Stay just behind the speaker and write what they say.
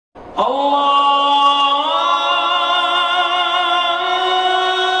The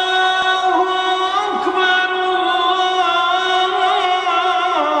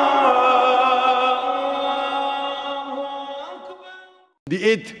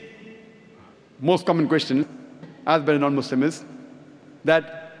eighth most common question asked by a non-Muslim is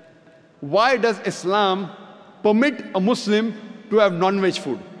that why does Islam permit a Muslim to have non-veg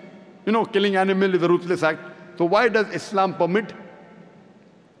food? You know, killing animal is a ruthless act. So why does Islam permit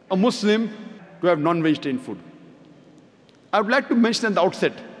a Muslim to have non-vegetarian food? I would like to mention at the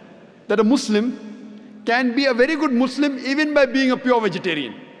outset that a Muslim can be a very good Muslim even by being a pure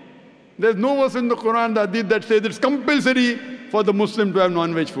vegetarian. There's no verse in the Quran, the Hadith that says it's compulsory for the Muslim to have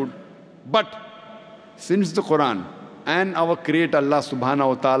non-veg food. But since the Quran and our Creator Allah subhanahu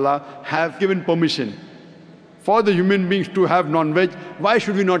wa ta'ala have given permission for the human beings to have non-veg, why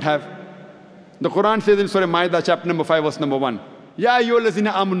should we not have? The Quran says in Surah Ma'idah, chapter number 5, verse number 1, Ya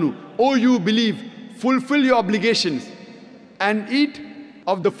ayyuhallazina amanu, O you believe, fulfill your obligations and eat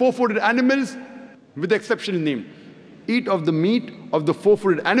of the four-footed animals with the exception named. Eat of the meat of the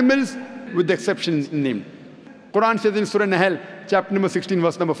four-footed animals with the exception named. Quran says in Surah Nahl, chapter number 16,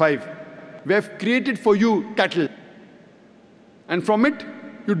 verse number 5, we have created for you cattle, and from it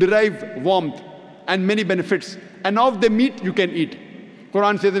you derive warmth and many benefits, and of the meat you can eat.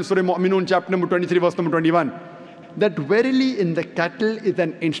 Quran says in Surah Mu'minun, chapter number 23, verse number 21, that verily in the cattle is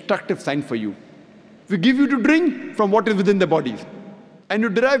an instructive sign for you. We give you to drink from what is within the bodies, and you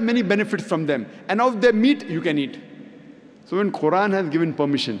derive many benefits from them, and of their meat you can eat. So when Quran has given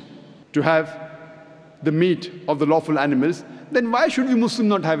permission to have the meat of the lawful animals, then why should we Muslims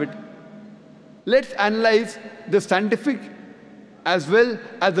not have it? Let's analyze the scientific as well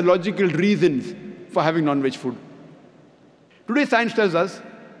as the logical reasons for having non-veg food. Today science tells us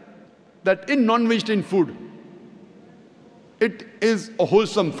that in non-vegetarian food, it is a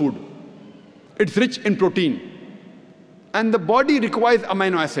wholesome food. It's rich in protein. And the body requires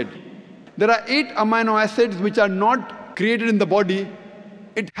amino acid. There are 8 amino acids which are not created in the body.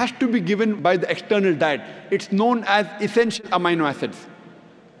 It has to be given by the external diet. It's known as essential amino acids.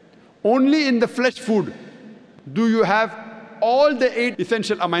 Only in the flesh food do you have all the 8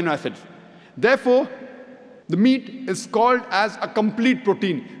 essential amino acids. Therefore, the meat is called as a complete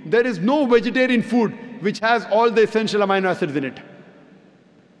protein. There is no vegetarian food which has all the essential amino acids in it.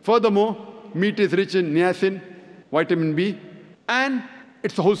 Furthermore, meat is rich in niacin, vitamin B, and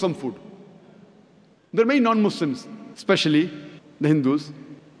it's a wholesome food. There are many non-Muslims, especially the Hindus,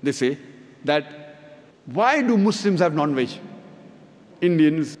 they say that why do Muslims have non-veg?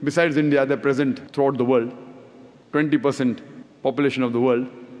 Indians, besides India, they're present throughout the world, 20% population of the world.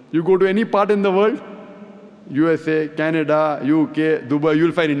 You go to any part in the world, USA, Canada, UK, Dubai,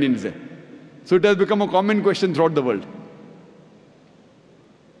 you'll find Indians there. So it has become a common question throughout the world.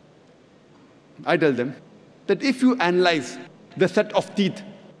 I tell them that if you analyze the set of teeth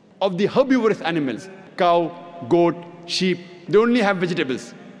of the herbivorous animals, cow, goat, sheep, they only have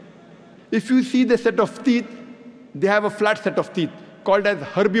vegetables. If you see the set of teeth, they have a flat set of teeth called as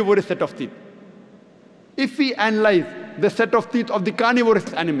herbivorous set of teeth. If we analyze the set of teeth of the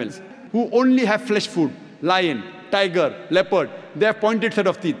carnivorous animals who only have flesh food, lion, tiger, leopard, they have pointed set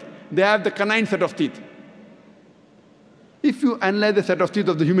of teeth. They have the canine set of teeth. If you analyze the set of teeth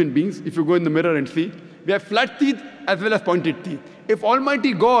of the human beings, if you go in the mirror and see, we have flat teeth as well as pointed teeth. If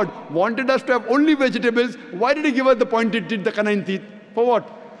Almighty God wanted us to have only vegetables, why did He give us the pointed teeth, the canine teeth? For what?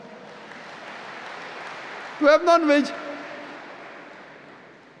 To have non-veg.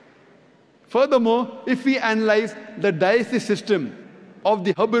 Furthermore, if we analyze the digestive system of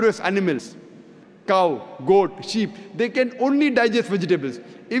the herbivorous animals, cow, goat, sheep, they can only digest vegetables.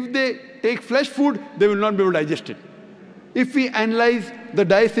 If they take flesh food, they will not be able to digest it. If we analyze the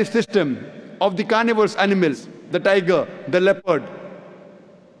digestive system of the carnivorous animals, the tiger, the leopard,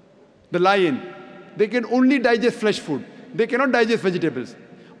 the lion, they can only digest flesh food. They cannot digest vegetables.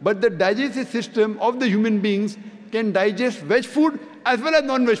 But the digestive system of the human beings can digest veg food as well as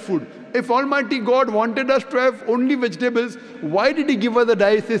non-veg food. If Almighty God wanted us to have only vegetables, why did He give us a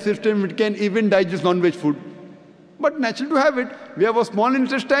digestive system which can even digest non-veg food? But natural to have it. We have a small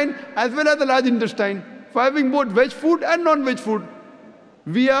intestine as well as a large intestine for having both veg food and non-veg food.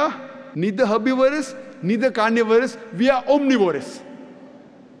 We are neither herbivorous, neither carnivorous, we are omnivorous.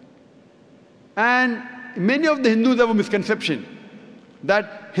 And many of the Hindus have a misconception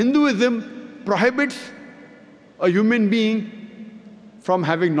that Hinduism prohibits a human being from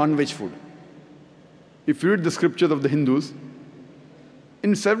having non-veg food. If you read the scriptures of the Hindus,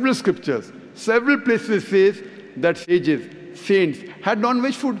 in several scriptures, several places says that sages, saints had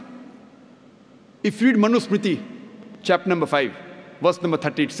non-veg food. If you read Manusmriti, chapter number 5, verse number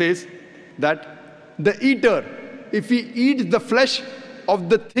 30, it says that the eater, if he eats the flesh of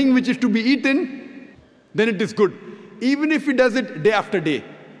the thing which is to be eaten, then it is good. Even if he does it day after day.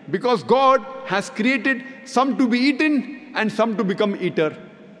 Because God has created some to be eaten and some to become eater.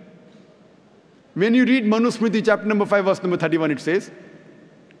 When you read Manusmriti chapter number 5, verse number 31, it says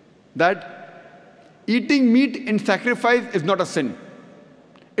that eating meat in sacrifice is not a sin.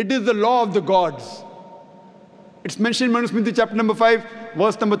 It is the law of the gods. It's mentioned in Manusmriti chapter number 5,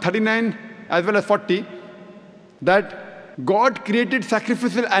 verse number 39 as well as 40, that God created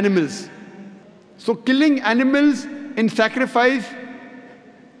sacrificial animals. So killing animals in sacrifice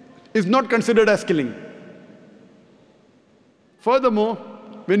is not considered as killing. Furthermore,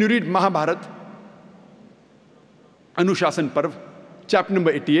 when you read Mahabharata, Anushasan Parv, chapter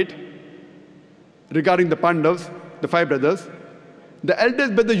number 88, regarding the Pandavas, the 5 brothers, the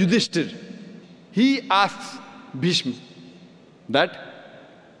eldest brother Yudhishthir, he asks Bhishma that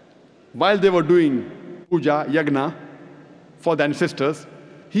while they were doing puja, yagna for the ancestors,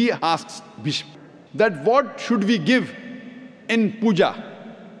 he asks Bhishma that what should we give in puja,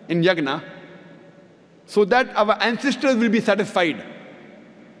 in yagna, so that our ancestors will be satisfied.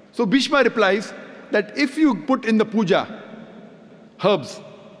 So Bhishma replies that if you put in the puja herbs,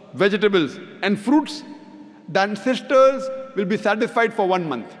 vegetables and fruits, the ancestors will be satisfied for 1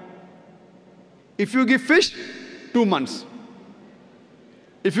 month. If you give fish, 2 months.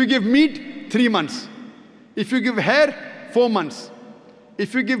 If you give meat, 3 months. If you give hair, 4 months.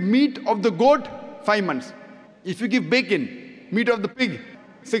 If you give meat of the goat, 5 months. If you give bacon, meat of the pig,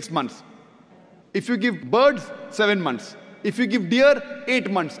 6 months. If you give birds, 7 months. If you give deer, 8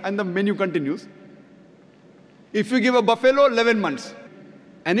 months. And the menu continues. If you give a buffalo, 11 months.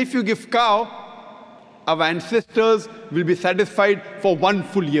 And if you give cow, our ancestors will be satisfied for 1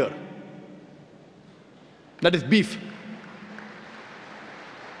 full year. That is beef.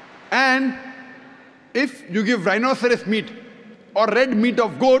 And if you give rhinoceros meat or red meat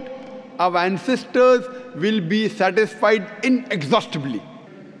of goat, our ancestors will be satisfied inexhaustibly.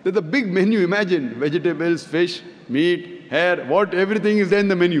 There's a big menu, imagine. Vegetables, fish, meat, hair, everything is there in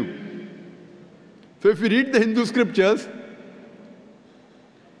the menu. So if you read the Hindu scriptures,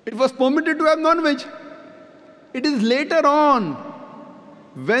 it was permitted to have non-veg. It is later on,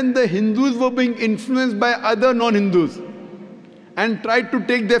 when the Hindus were being influenced by other non-Hindus and tried to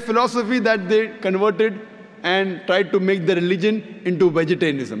take their philosophy, that they converted and tried to make the religion into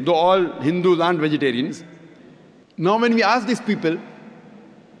vegetarianism, though all Hindus aren't vegetarians. Now when we ask these people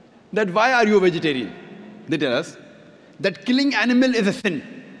that why are you a vegetarian, they tell us that killing animal is a sin,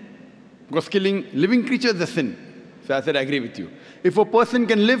 because killing living creatures is a sin. So I said, I agree with you. If a person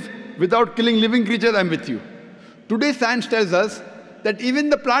can live without killing living creatures, I'm with you. Today science tells us that even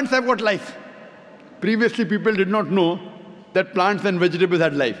the plants have got life. Previously people did not know that plants and vegetables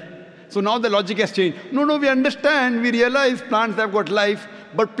had life. So now the logic has changed. No, we understand, we realize plants have got life,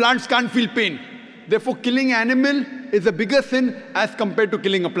 but plants can't feel pain. Therefore killing an animal is a bigger sin as compared to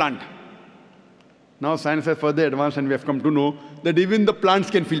killing a plant. Now science has further advanced and we have come to know that even the plants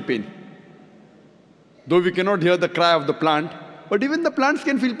can feel pain. Though we cannot hear the cry of the plant, but even the plants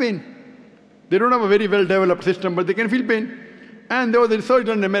can feel pain. They don't have a very well-developed system, but they can feel pain. And there was a research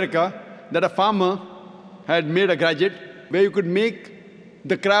done in America that a farmer had made a gadget where you could make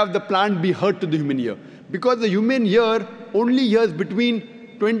the cry of the plant be heard to the human ear. Because the human ear only hears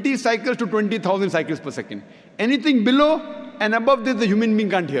between 20 cycles to 20,000 cycles per second. Anything below and above this, the human being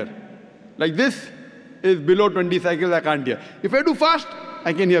can't hear. Like this is below 20 cycles, I can't hear. If I do fast,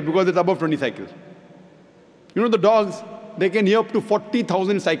 I can hear because it's above 20 cycles. You know, the dogs, they can hear up to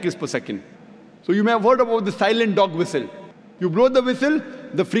 40,000 cycles per second. So you may have heard about the silent dog whistle. You blow the whistle,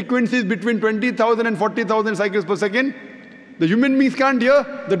 the frequency is between 20,000 and 40,000 cycles per second. The human beings can't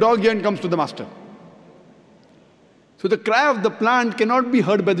hear, the dog hears and comes to the master. So the cry of the plant cannot be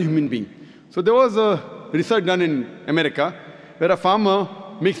heard by the human being. So there was a research done in America where a farmer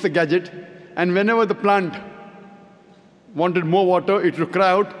makes a gadget, and whenever the plant wanted more water, it would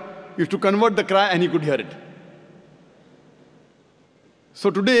cry out, he used to convert the cry and he could hear it. So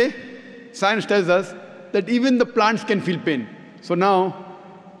today, science tells us that even the plants can feel pain. So now,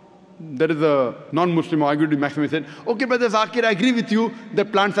 there is a non-Muslim who argued with Maxim and said, okay, Brother Zakir, I agree with you, the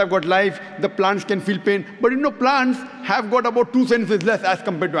plants have got life, the plants can feel pain. But you know, plants have got about 2 senses less as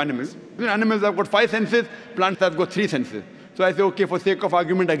compared to animals. Animals have got 5 senses, plants have got 3 senses. So I say, okay, for sake of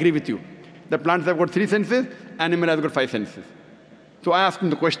argument, I agree with you. The plants have got 3 senses, animal has got 5 senses. So I asked him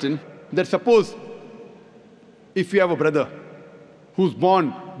the question that suppose if you have a brother who's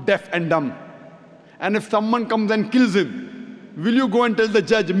born deaf and dumb, and if someone comes and kills him, will you go and tell the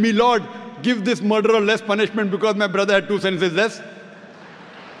judge, me Lord, give this murderer less punishment because my brother had 2 senses less?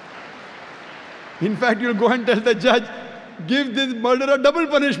 In fact, you'll go and tell the judge, give this murderer double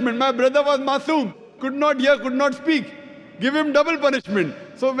punishment. My brother was masoom, could not hear, could not speak. Give him double punishment.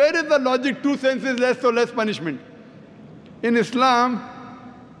 So where is the logic? 2 senses less, so less punishment. In Islam,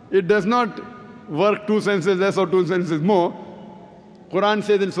 it does not work 2 senses less or 2 senses more. Quran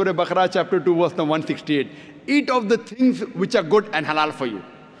says in Surah Baqarah chapter 2 verse number 168, eat of the things which are good and halal for you.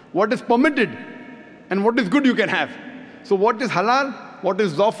 What is permitted and what is good you can have. So what is halal, what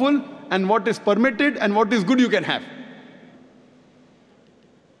is lawful, and what is permitted and what is good you can have.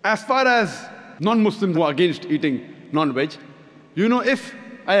 As far as non-Muslims who are against eating non-veg, you know, if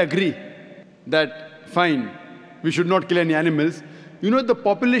I agree that fine, we should not kill any animals, you know, the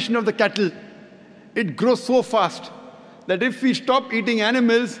population of the cattle, it grows so fast that if we stop eating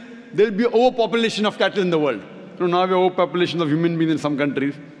animals, there will be overpopulation of cattle in the world. So now we have overpopulation of human beings in some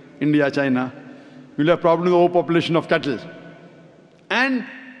countries, India, China. We'll have problems with overpopulation of cattle. And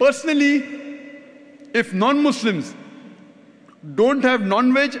personally, if non-Muslims don't have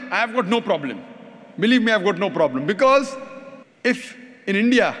non-veg, I've got no problem. Believe me, I've got no problem. Because if in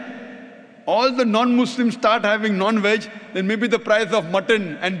India, all the non-Muslims start having non-veg, then maybe the price of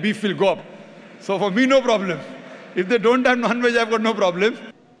mutton and beef will go up. So for me, no problem. If they don't have non-veg, I've got no problem.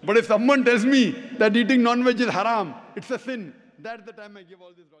 But if someone tells me that eating non-veg is haram, it's a sin, that's the time I give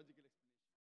all this logic.